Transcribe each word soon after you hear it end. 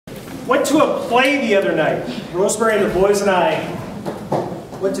Went to a play the other night. Rosemary and the boys and I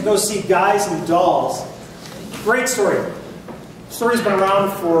went to go see Guys and Dolls. Great story. The story's been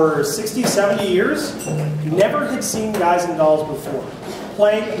around for 60, 70 years. Never had seen Guys and Dolls before.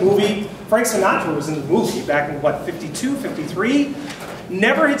 Play, movie. Frank Sinatra was in the movie back in, what, 52, 53?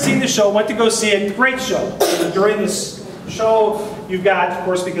 Never had seen the show, went to go see it. Great show. During this show, you've got, of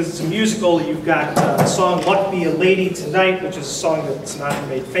course, because it's a musical, you've got the song Luck Be a Lady Tonight, which is a song that Sinatra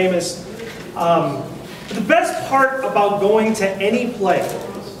made famous. But the best part about going to any play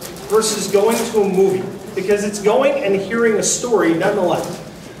versus going to a movie, because it's going and hearing a story nonetheless.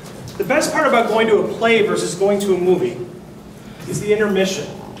 The best part about going to a play versus going to a movie is the intermission.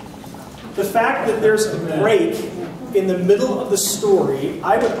 The fact that there's a break in the middle of the story,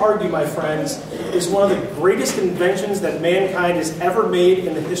 I would argue, my friends, is one of the greatest inventions that mankind has ever made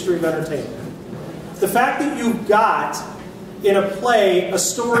in the history of entertainment. The fact that you've got, in a play, a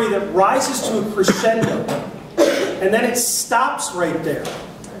story that rises to a crescendo, and then it stops right there.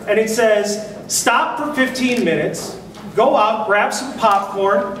 And it says, stop for 15 minutes, go out, grab some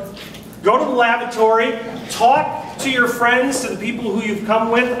popcorn, go to the lavatory, talk to your friends, to the people who you've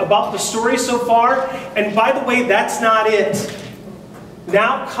come with about the story so far, and by the way, that's not it.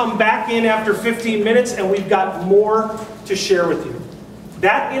 Now come back in after 15 minutes and we've got more to share with you.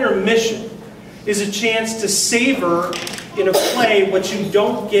 That intermission is a chance to savor in a play what you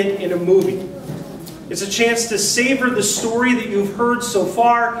don't get in a movie. It's a chance to savor the story that you've heard so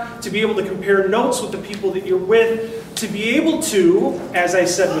far, to be able to compare notes with the people that you're with, to be able to, as I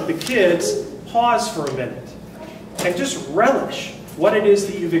said with the kids, pause for a minute and just relish what it is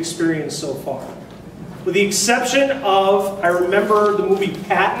that you've experienced so far. With the exception of, I remember the movie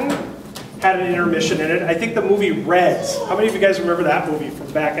Patton had an intermission in it. I think the movie Reds. How many of you guys remember that movie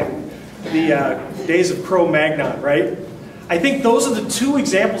from back in the days of Cro-Magnon, right? I think those are the two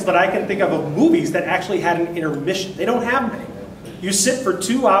examples that I can think of movies that actually had an intermission. They don't have many. You sit for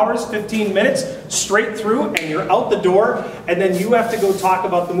 2 hours, 15 minutes, straight through, and you're out the door, and then you have to go talk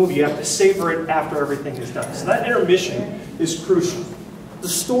about the movie. You have to savor it after everything is done. So that intermission is crucial. The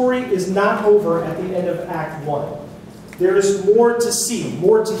story is not over at the end of Act 1. There is more to see,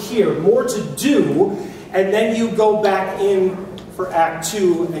 more to hear, more to do, and then you go back in for Act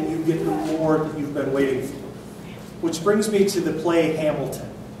 2, and you get the more that you've been waiting for. Which brings me to the play Hamilton.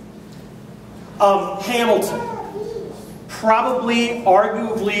 Hamilton. Probably,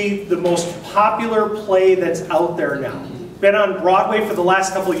 arguably, the most popular play that's out there now. Been on Broadway for the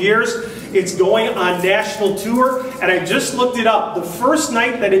last couple of years. It's going on national tour, and I just looked it up. The first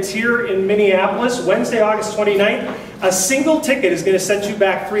night that it's here in Minneapolis, Wednesday, August 29th, a single ticket is going to set you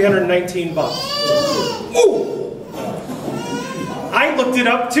back $319. Ooh! I looked it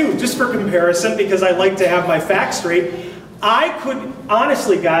up too, just for comparison, because I like to have my facts straight. I could,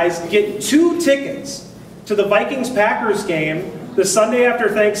 honestly, guys, get 2 tickets to the Vikings-Packers game the Sunday after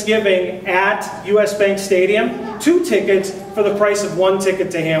Thanksgiving at US Bank Stadium. 2 tickets for the price of 1 ticket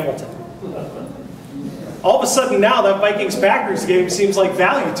to Hamilton. All of a sudden now that Vikings-Packers game seems like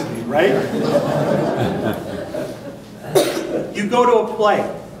value to me, right? You go to a play.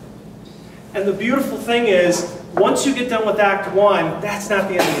 And the beautiful thing is, once you get done with Act 1, that's not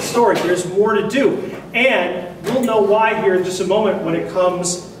the end of the story. There's more to do. And we'll know why here in just a moment when it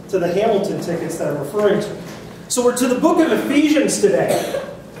comes to the Hamilton tickets that I'm referring to. So we're to the book of Ephesians today.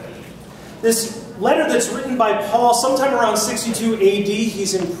 This letter that's written by Paul sometime around 62 AD.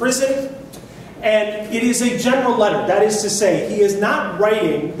 He's in prison. And it is a general letter. That is to say, he is not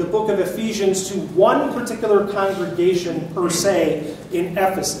writing the book of Ephesians to one particular congregation per se in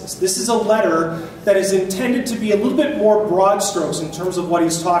Ephesus. This is a letter that is intended to be a little bit more broad strokes in terms of what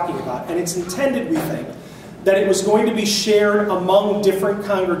he's talking about. And it's intended, we think, that it was going to be shared among different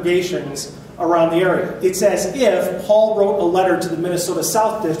congregations around the area. It's as if Paul wrote a letter to the Minnesota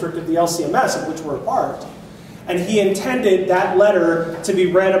South District of the LCMS, of which we're a part, and he intended that letter to be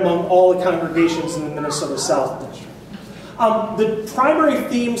read among all the congregations in the Minnesota South District. The primary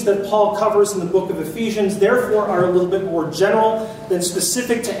themes that Paul covers in the book of Ephesians, therefore, are a little bit more general than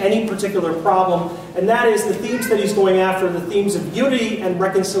specific to any particular problem, and that is the themes that he's going after, the themes of unity and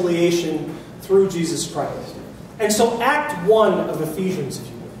reconciliation through Jesus Christ. And so Act 1 of Ephesians, if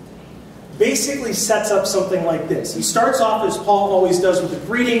you will, basically sets up something like this. He starts off, as Paul always does, with a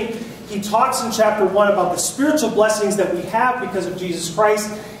greeting. He talks in chapter 1 about the spiritual blessings that we have because of Jesus Christ.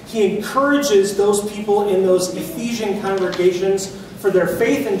 He encourages those people in those Ephesian congregations for their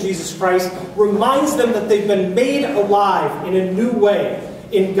faith in Jesus Christ, reminds them that they've been made alive in a new way,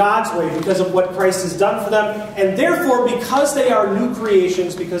 in God's way because of what Christ has done for them. And therefore, because they are new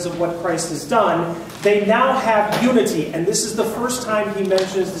creations, because of what Christ has done, they now have unity. And this is the first time he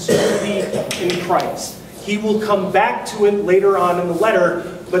mentions this unity in Christ. He will come back to it later on in the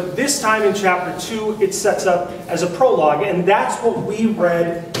letter, but this time in chapter 2, it sets up as a prologue. And that's what we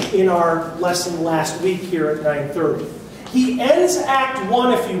read in our lesson last week here at 9:30. He ends Act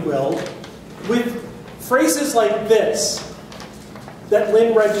 1, if you will, with phrases like this that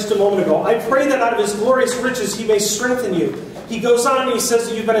Lynn read just a moment ago. I pray that out of his glorious riches he may strengthen you. He goes on and he says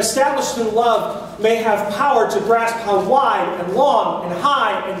that you've been established in love, may have power to grasp how wide and long and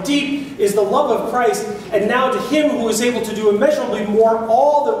high and deep is the love of Christ, and now to him who is able to do immeasurably more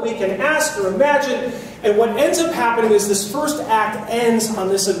all that we can ask or imagine. And what ends up happening is this first act ends on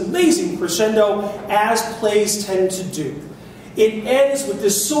this amazing crescendo, as plays tend to do. It ends with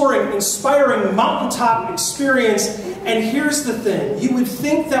this soaring, inspiring, mountaintop experience. And here's the thing. You would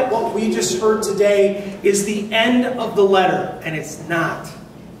think that what we just heard today is the end of the letter, and it's not.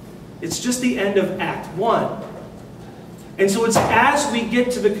 It's just the end of Act 1. And so it's as we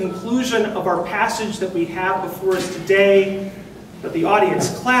get to the conclusion of our passage that we have before us today that the audience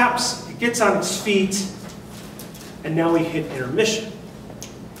claps, it gets on its feet, and now we hit intermission.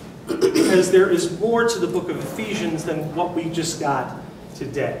 Because there is more to the book of Ephesians than what we just got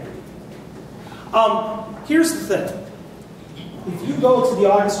today. Here's the thing. If you go to the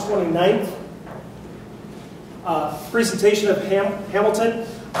August 29th presentation of Hamilton,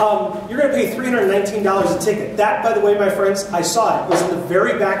 you're going to pay $319 a ticket. That, by the way, my friends, I saw it. It was in the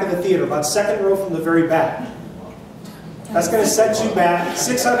very back of the theater, about second row from the very back. That's going to set you back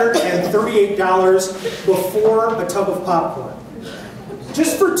 $638 before a tub of popcorn.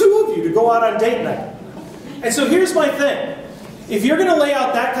 Just for two of you to go out on date night. And so here's my thing. If you're going to lay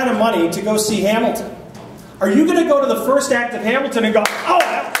out that kind of money to go see Hamilton, are you going to go to the first act of Hamilton and go, oh,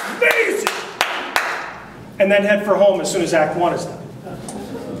 that's amazing, and then head for home as soon as Act 1 is done?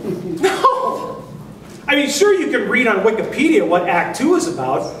 No! I mean, sure, you can read on Wikipedia what Act 2 is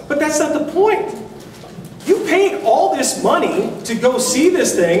about, but that's not the point. You paid all this money to go see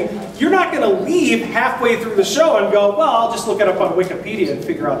this thing. You're not going to leave halfway through the show and go, well, I'll just look it up on Wikipedia and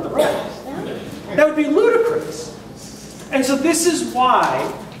figure out the rest. That would be ludicrous. And so this is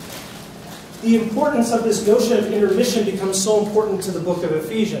why the importance of this notion of intermission becomes so important to the book of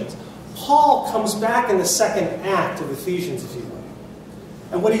Ephesians. Paul comes back in the second act of Ephesians, if you will.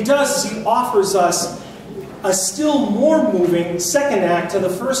 And what he does is he offers us a still more moving second act to the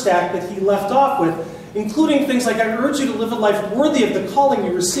first act that he left off with, including things like, I urge you to live a life worthy of the calling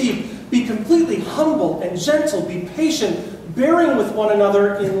you receive. Be completely humble and gentle. Be patient, bearing with one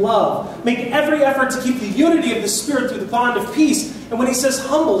another in love. Make every effort to keep the unity of the Spirit through the bond of peace. And when he says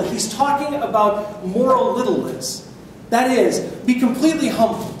humble, he's talking about moral littleness. That is, be completely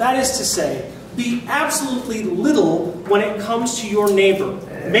humble. That is to say, be absolutely little when it comes to your neighbor.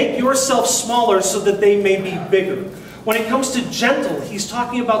 Make yourself smaller so that they may be bigger. When it comes to gentle, he's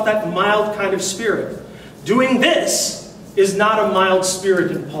talking about that mild kind of spirit. Doing this is not a mild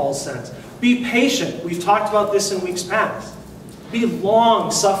spirit in Paul's sense. Be patient. We've talked about this in weeks past. Be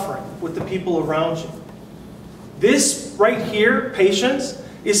long-suffering with the people around you. This right here, patience,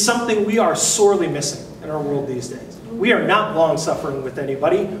 is something we are sorely missing in our world these days. We are not long-suffering with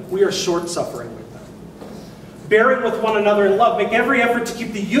anybody. We are short-suffering with them. Bearing with one another in love. Make every effort to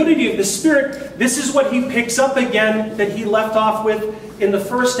keep the unity of the Spirit. This is what he picks up again that he left off with in the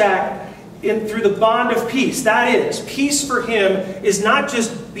first act, through the bond of peace. That is, peace for him is not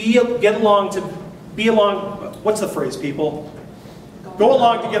just get along to be along. What's the phrase, people? Go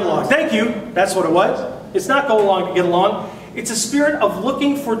along to get along. Thank you. That's what it was. It's not go along to get along. It's a spirit of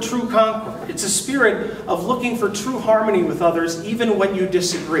looking for true concord. It's a spirit of looking for true harmony with others, even when you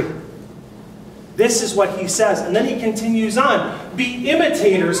disagree. This is what he says. And then he continues on. Be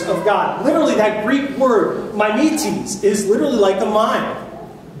imitators of God. Literally, that Greek word, mimetes, is literally like a mime.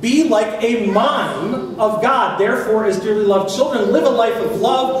 Be like a mime of God. Therefore, as dearly loved children, live a life of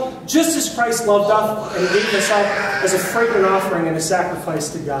love, just as Christ loved us and gave us up as a fragrant offering and a sacrifice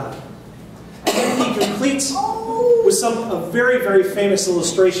to God. And then he completes with a very, very famous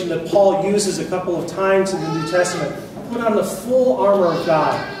illustration that Paul uses a couple of times in the New Testament. Put on the full armor of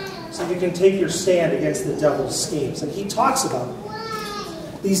God so you can take your stand against the devil's schemes. And he talks about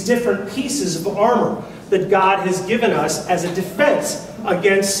these different pieces of armor that God has given us as a defense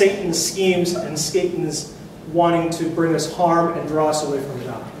against Satan's schemes and Satan's wanting to bring us harm and draw us away from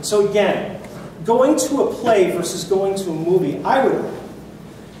God. And so again, going to a play versus going to a movie, I would argue,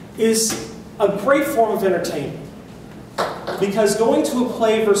 is a great form of entertainment. Because going to a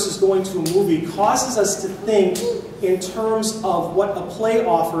play versus going to a movie causes us to think in terms of what a play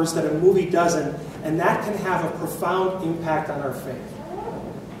offers that a movie doesn't, and that can have a profound impact on our faith.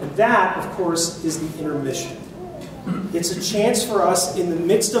 And that, of course, is the intermission. It's a chance for us in the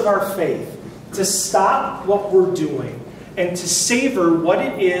midst of our faith to stop what we're doing and to savor what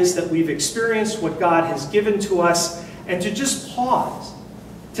it is that we've experienced, what God has given to us, and to just pause,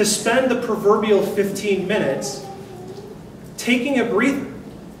 to spend the proverbial 15 minutes taking a breather,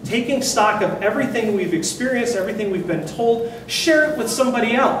 taking stock of everything we've experienced, everything we've been told, share it with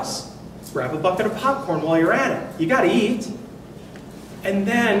somebody else. Grab a bucket of popcorn while you're at it. You got to eat. And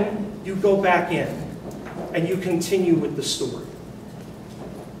then you go back in and you continue with the story.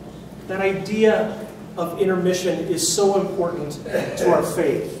 That idea of intermission is so important to our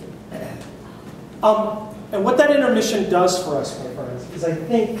faith. And what that intermission does for us, my friends, is I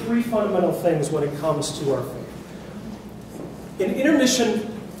think three fundamental things when it comes to our faith. An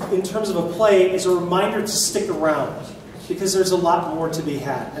intermission, in terms of a play, is a reminder to stick around, because there's a lot more to be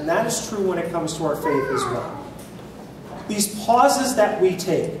had. And that is true when it comes to our faith as well. These pauses that we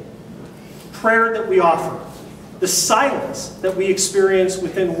take, prayer that we offer, the silence that we experience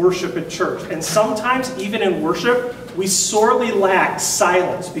within worship at church. And sometimes, even in worship, we sorely lack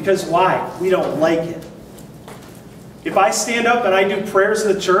silence. Because why? We don't like it. If I stand up and I do prayers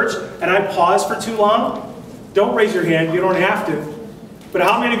in the church and I pause for too long, don't raise your hand, you don't have to. But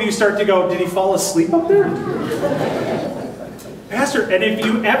how many of you start to go, did he fall asleep up there? Pastor, and if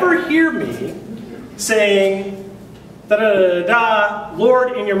you ever hear me saying, da-da-da-da,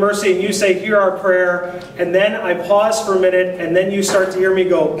 Lord, in your mercy, and you say, hear our prayer, and then I pause for a minute, and then you start to hear me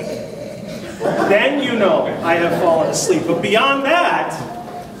go, then you know I have fallen asleep. But beyond that,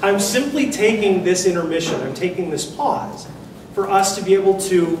 I'm simply taking this intermission, I'm taking this pause for us to be able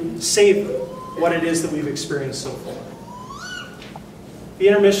to savor what it is that we've experienced so far. The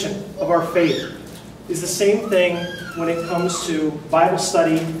intermission of our faith is the same thing when it comes to Bible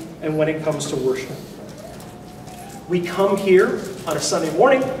study and when it comes to worship. We come here on a Sunday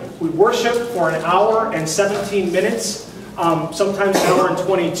morning, we worship for an hour and 17 minutes, sometimes an hour and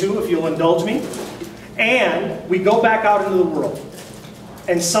 22 if you'll indulge me, and we go back out into the world.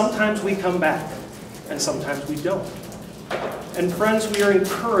 And sometimes we come back, and sometimes we don't. And friends, we are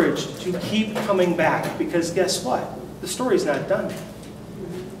encouraged to keep coming back, because guess what? The story's not done yet.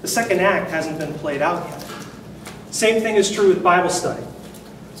 The second act hasn't been played out yet. Same thing is true with Bible study.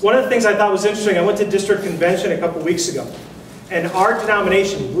 One of the things I thought was interesting, I went to district convention a couple weeks ago, and our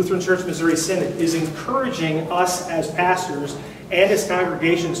denomination, Lutheran Church Missouri Synod, is encouraging us as pastors and as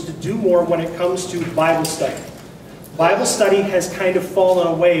congregations to do more when it comes to Bible study. Bible study has kind of fallen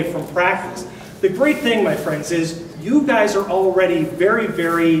away from practice. The great thing, my friends, is you guys are already very,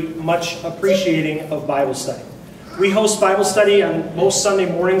 very much appreciating of Bible study. We host Bible study on most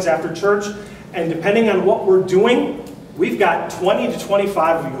Sunday mornings after church, and depending on what we're doing, we've got 20 to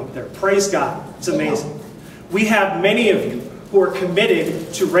 25 of you up there. Praise God. It's amazing. We have many of you who are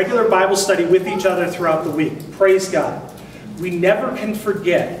committed to regular Bible study with each other throughout the week. Praise God. We never can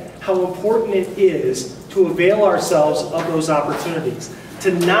forget how important it is to avail ourselves of those opportunities.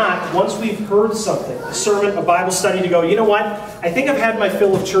 To not, once we've heard something, a sermon, a Bible study, to go, you know what? I think I've had my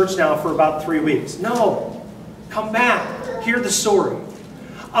fill of church now for about 3 weeks. No. Come back. Hear the story.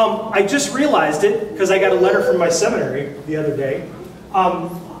 I just realized it because I got a letter from my seminary the other day.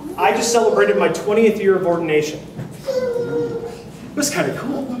 I just celebrated my 20th year of ordination. It was kind of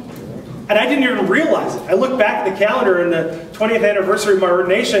cool. And I didn't even realize it. I looked back at the calendar and the 20th anniversary of my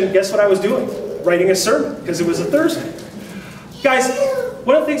ordination, guess what I was doing? Writing a sermon, because it was a Thursday. Guys,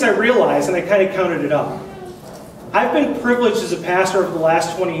 one of the things I realized, and I kind of counted it up, I've been privileged as a pastor over the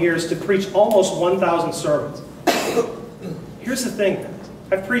last 20 years to preach almost 1,000 sermons. Here's the thing, guys.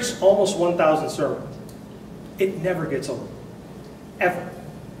 I've preached almost 1,000 sermons. It never gets old. Ever.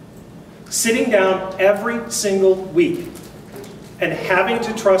 Sitting down every single week and having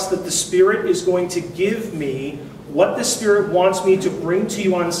to trust that the Spirit is going to give me what the Spirit wants me to bring to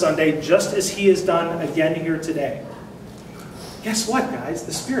you on Sunday, just as He has done again here today. Guess what, guys?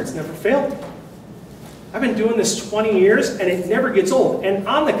 The Spirit's never failed me. I've been doing this 20 years, and it never gets old. And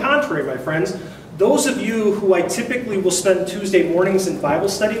on the contrary, my friends, those of you who I typically will spend Tuesday mornings in Bible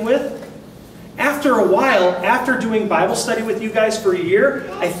study with, after a while, after doing Bible study with you guys for a year,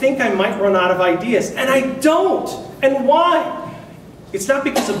 I think I might run out of ideas. And I don't. And why? It's not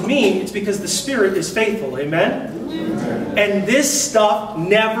because of me, it's because the Spirit is faithful. Amen? And this stuff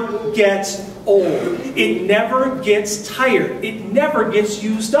never gets old. It never gets tired. It never gets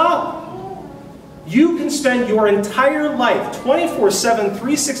used up. You can spend your entire life, 24/7,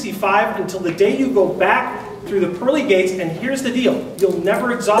 365, until the day you go back through the pearly gates, and here's the deal. You'll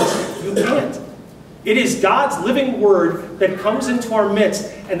never exhaust it. You can't. It is God's living word that comes into our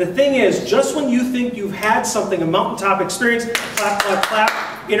midst. And the thing is, just when you think you've had something, a mountaintop experience, clap, clap,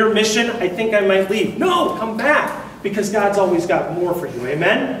 clap, intermission, I think I might leave. No, come back, because God's always got more for you.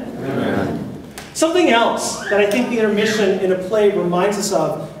 Amen? Amen. Something else that I think the intermission in a play reminds us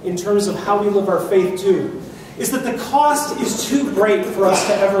of in terms of how we live our faith too, is that the cost is too great for us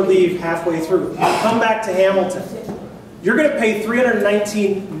to ever leave halfway through. Come back to Hamilton. You're going to pay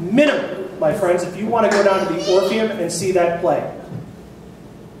 $319 minimum, my friends, if you want to go down to the Orpheum and see that play.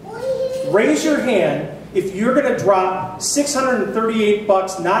 Raise your hand if you're going to drop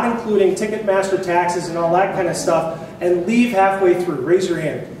 $638, not including Ticketmaster taxes and all that kind of stuff, and leave halfway through. Raise your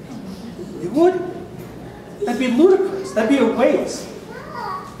hand. You would? That'd be ludicrous. That'd be a waste.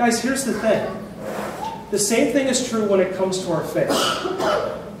 Guys, here's the thing. The same thing is true when it comes to our faith.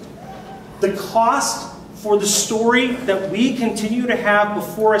 The cost for the story that we continue to have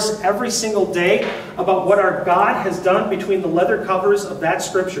before us every single day about what our God has done between the leather covers of that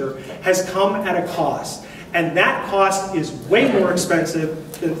scripture has come at a cost. And that cost is way more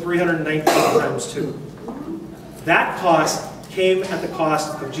expensive than 319 times 2. That cost came at the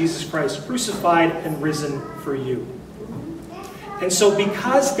cost of Jesus Christ, crucified and risen for you. And so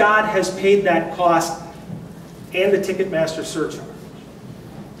because God has paid that cost and the Ticketmaster surcharge,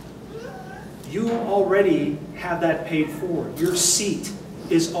 you already have that paid for. Your seat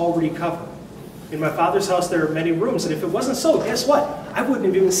is already covered. In my Father's house there are many rooms, and if it wasn't so, guess what? I wouldn't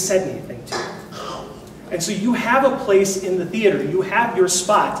have even said anything to you. And so you have a place in the theater. You have your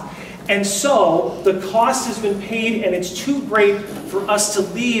spot. And so the cost has been paid, and it's too great for us to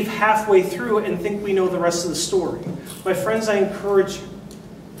leave halfway through and think we know the rest of the story. My friends, I encourage you,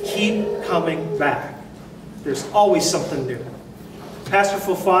 keep coming back. There's always something new. Pastor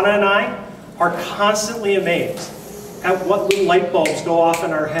Fofana and I are constantly amazed at what little light bulbs go off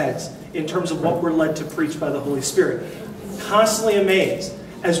in our heads in terms of what we're led to preach by the Holy Spirit. Constantly amazed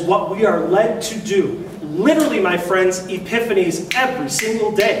as what we are led to do. Literally, my friends, epiphanies every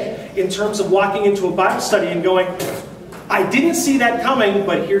single day in terms of walking into a Bible study and going, I didn't see that coming,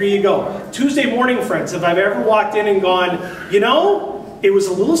 but here you go. Tuesday morning, friends, if I've ever walked in and gone, you know, it was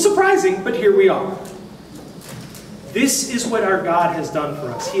a little surprising, but here we are. This is what our God has done for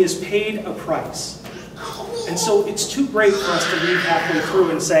us. He has paid a price. And so it's too great for us to leave halfway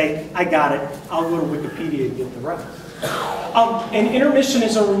through and say, I got it. I'll go to Wikipedia and get the rest. And intermission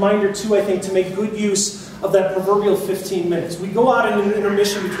is a reminder, too, I think, to make good use of that proverbial 15 minutes. We go out in an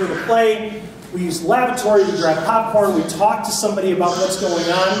intermission between a play, we use lavatory, we grab popcorn, we talk to somebody about what's going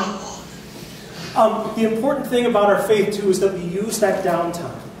on. The important thing about our faith, too, is that we use that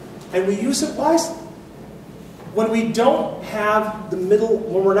downtime. And we use it wisely. When we don't have when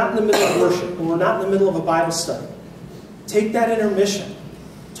we're not in the middle of worship, when we're not in the middle of a Bible study, take that intermission.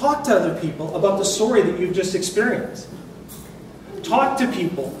 Talk to other people about the story that you've just experienced. Talk to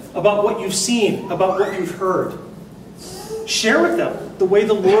people about what you've seen, about what you've heard. Share with them the way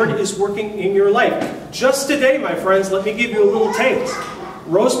the Lord is working in your life. Just today, my friends, let me give you a little taste.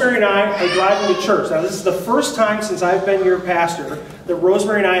 Rosemary and I are driving to church. Now, this is the first time since I've been your pastor that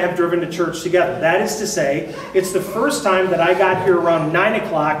Rosemary and I have driven to church together. That is to say, it's the first time that I got here around 9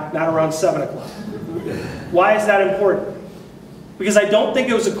 o'clock, not around 7 o'clock. Why is that important? Because I don't think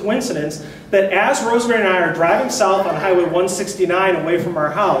it was a coincidence that as Rosemary and I are driving south on Highway 169 away from our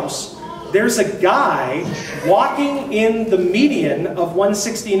house, there's a guy walking in the median of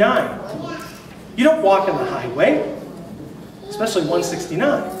 169. You don't walk on the highway, especially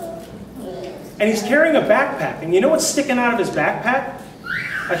 169. And he's carrying a backpack. And you know what's sticking out of his backpack?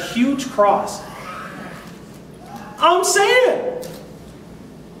 A huge cross. I'm saying,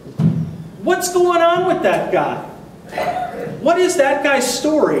 what's going on with that guy? What is that guy's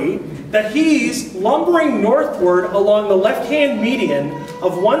story that he's lumbering northward along the left-hand median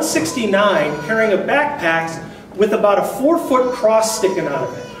of 169 carrying a backpack with about a 4-foot cross sticking out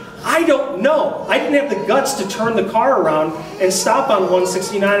of it? I don't know. I didn't have the guts to turn the car around and stop on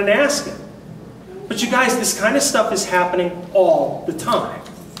 169 and ask him. But you guys, this kind of stuff is happening all the time.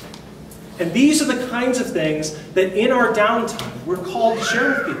 And these are the kinds of things that in our downtime we're called to share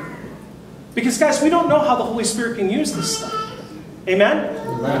with people. Because guys, we don't know how the Holy Spirit can use this stuff. Amen?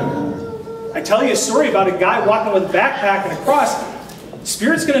 Amen. I tell you a story about a guy walking with a backpack and a cross.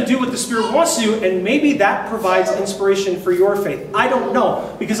 Spirit's going to do what the Spirit wants to do, and maybe that provides inspiration for your faith. I don't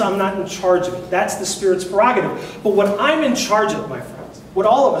know, because I'm not in charge of it. That's the Spirit's prerogative. But what I'm in charge of, my friends, what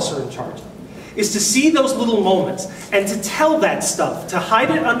all of us are in charge of, is to see those little moments and to tell that stuff, to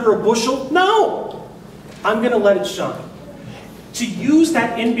hide it under a bushel. No! I'm going to let it shine. To use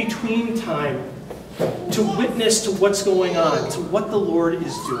that in-between time to witness to what's going on, to what the Lord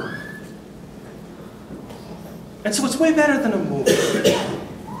is doing. And so it's way better than a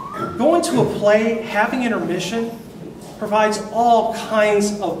movie. Going to a play, having intermission, provides all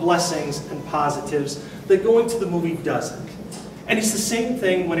kinds of blessings and positives that going to the movie doesn't. And it's the same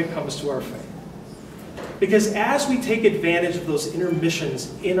thing when it comes to our faith. Because as we take advantage of those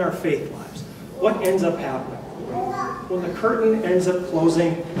intermissions in our faith lives, what ends up happening? When the curtain ends up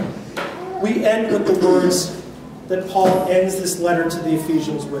closing, we end with the words that Paul ends this letter to the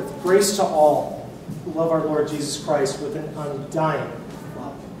Ephesians with. Grace to all who love our Lord Jesus Christ with an undying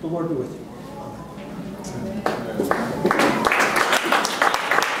love. The Lord be with you. Amen.